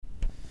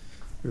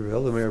Rebbe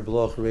Eliezer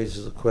Bloch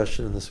raises a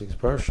question in this week's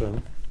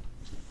parsha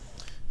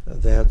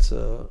that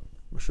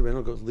Moshe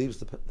Rabbeinu leaves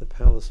the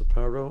palace of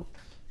Paro,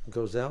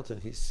 goes out,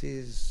 and he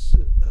sees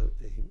a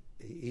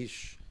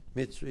Ish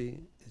Mitzri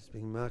is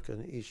being maka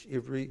an Ish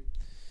Ivri,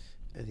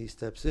 and he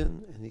steps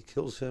in and he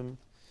kills him,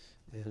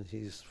 and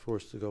he's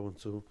forced to go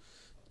into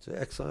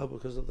exile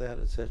because of that,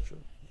 etc.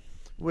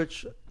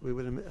 Which we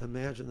would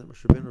imagine that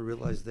Moshe Rabbeinu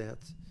realized that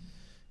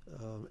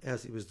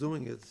as he was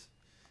doing it,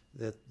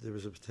 that there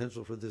was a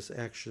potential for this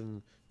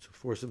action to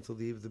force him to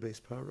leave the base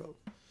Paro.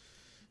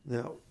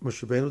 Now,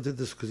 Moshe Rabbeinu did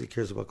this because he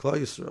cares about Klal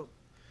Yisrael.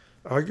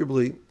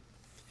 Arguably,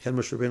 had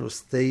Moshe Rabbeinu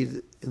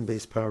stayed in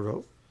base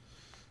Paro,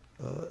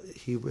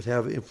 he would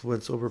have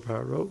influence over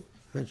Paro.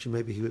 Eventually,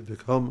 maybe he would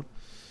become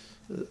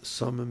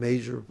some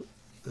major,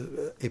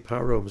 a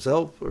Paro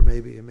himself, or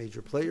maybe a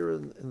major player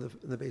in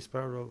the base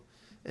Paro,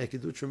 and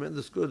could do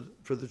tremendous good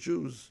for the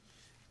Jews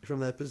from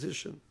that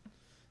position.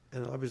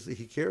 And obviously,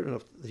 he cared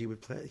enough that he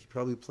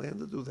probably planned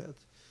to do that.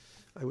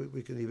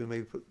 We can even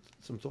maybe put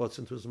some thoughts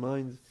into his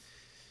mind.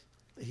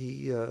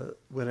 He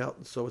went out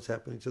and saw what's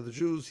happening to the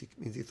Jews.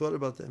 He thought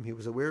about them. He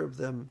was aware of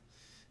them.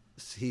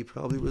 He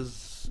probably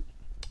was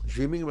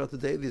dreaming about the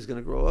day that he's going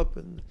to grow up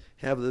and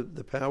have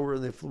the power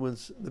and the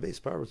influence, the base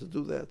power to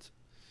do that.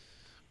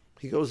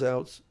 He goes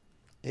out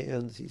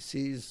and he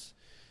sees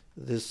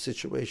this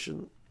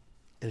situation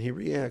and he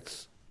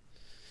reacts.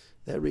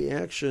 That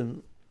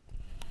reaction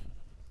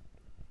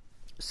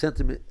sent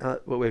him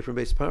away from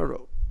base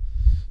Paro.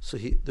 So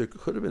there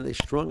could have been a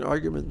strong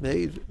argument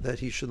made that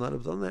he should not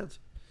have done that.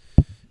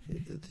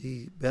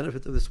 The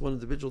benefit of this one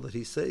individual that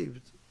he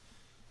saved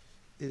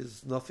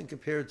is nothing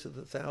compared to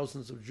the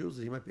thousands of Jews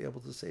that he might be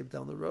able to save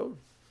down the road.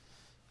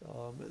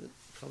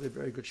 Probably a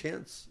very good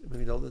chance. I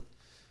mean, we know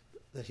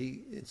that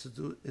he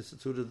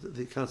instituted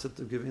the concept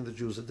of giving the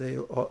Jews a day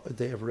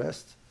of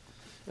rest,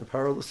 and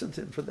Paro listened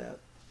to him for that.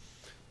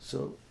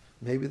 So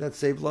maybe that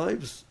saved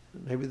lives.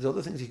 Maybe there's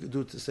other things he could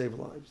do to save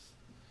lives.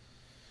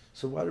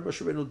 So why did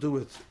Moshe Rabbeinu do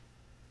it?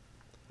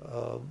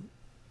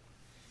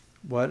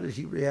 Why did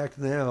he react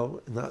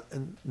now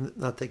and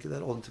not take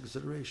that all into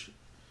consideration?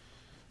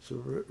 So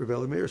Rebbe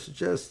Eliezer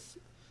suggests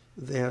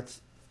that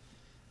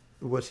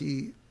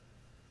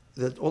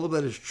that all of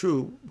that is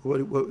true.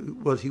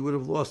 What he would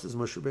have lost is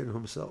Moshe Rabbeinu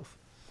himself.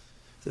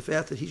 The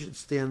fact that he should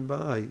stand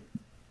by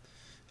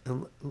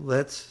and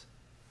let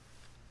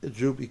a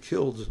Jew be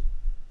killed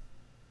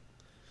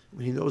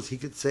when he knows he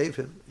could save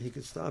him, he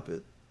could stop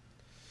it,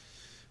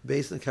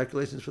 based on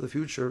calculations for the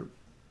future,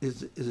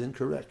 is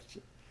incorrect.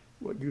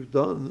 What you've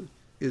done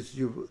is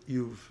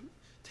you've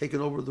taken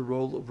over the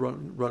role of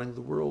running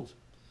the world,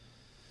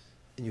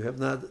 and you have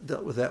not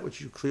dealt with that which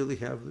you clearly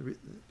have the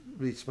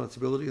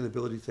responsibility and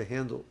ability to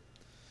handle.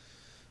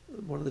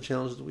 One of the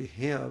challenges that we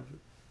have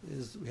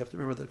is we have to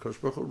remember that Kodesh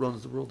Baruch Hu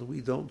runs the world and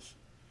we don't.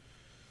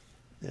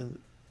 And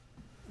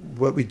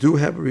what we do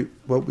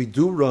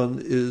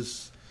run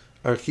is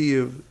our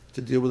chiyuv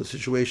to deal with the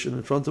situation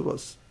in front of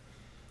us.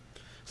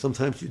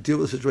 Sometimes you deal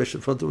with the situation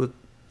in front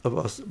of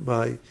us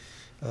by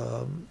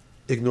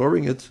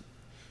ignoring it,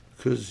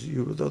 because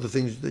the other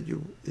things that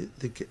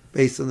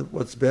based on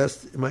what's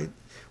best, it might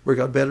work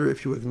out better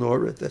if you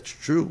ignore it. That's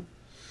true.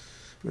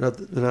 We're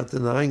not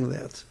denying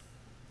that.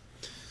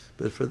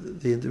 But for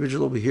the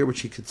individual over here,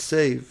 which he could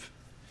save,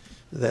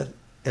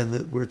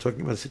 we're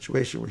talking about a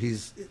situation where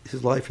his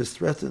life is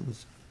threatened.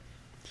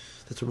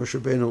 That's what Moshe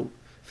Rabbeinu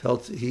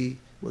felt he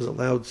was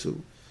allowed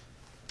to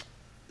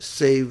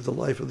save the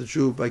life of the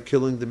Jew by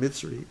killing the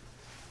Mitzri.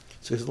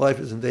 So his life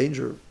is in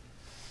danger.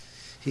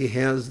 He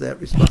has that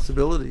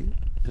responsibility,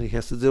 and he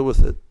has to deal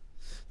with it.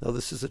 Now,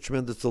 this is a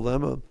tremendous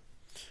dilemma,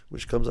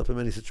 which comes up in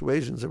many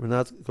situations, and we're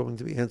not going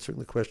to be answering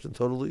the question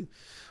totally,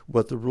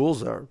 what the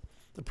rules are.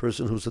 The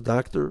person who's a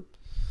doctor,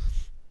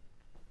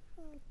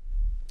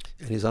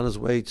 and he's on his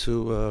way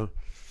to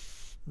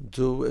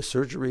do a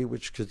surgery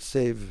which could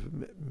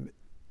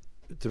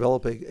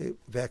develop a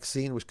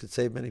vaccine which could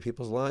save many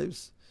people's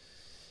lives,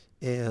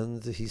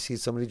 and he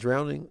sees somebody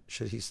drowning,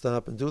 should he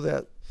stop and do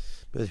that?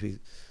 But if he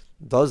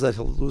does that,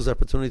 he'll lose the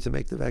opportunity to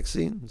make the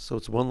vaccine. So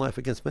it's one life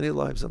against many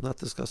lives. I'm not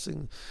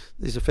discussing,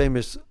 these are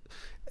famous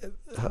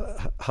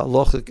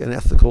halachic and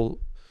ethical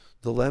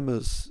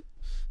dilemmas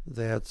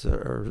that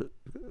are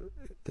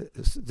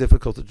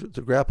difficult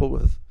to grapple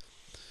with.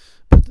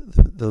 But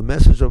the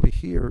message over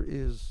here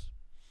is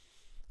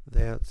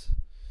that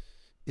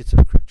it's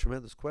a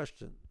tremendous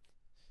question.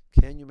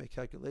 Can you make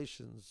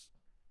calculations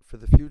for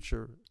the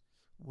future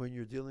when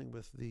you're dealing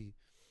with the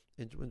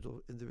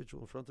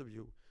individual in front of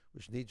you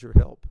which needs your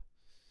help?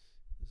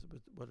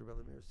 What Rebbe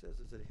Eliezer says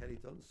is that had he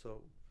done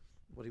so,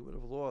 what he would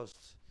have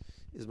lost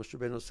is Moshe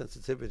Rabbeinu's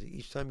sensitivity.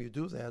 Each time you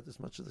do that, as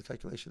much as the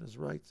calculation is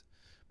right,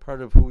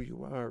 part of who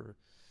you are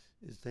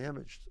is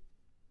damaged.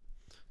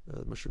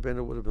 Moshe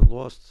Rabbeinu would have been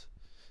lost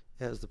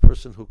as the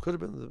person who could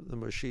have been the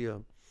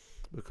Mashiach,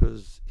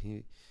 because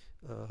he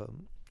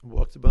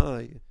walked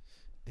by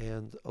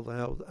and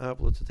allowed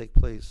Avla to take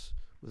place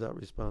without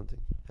responding.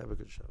 Have a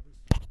good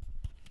Shabbos.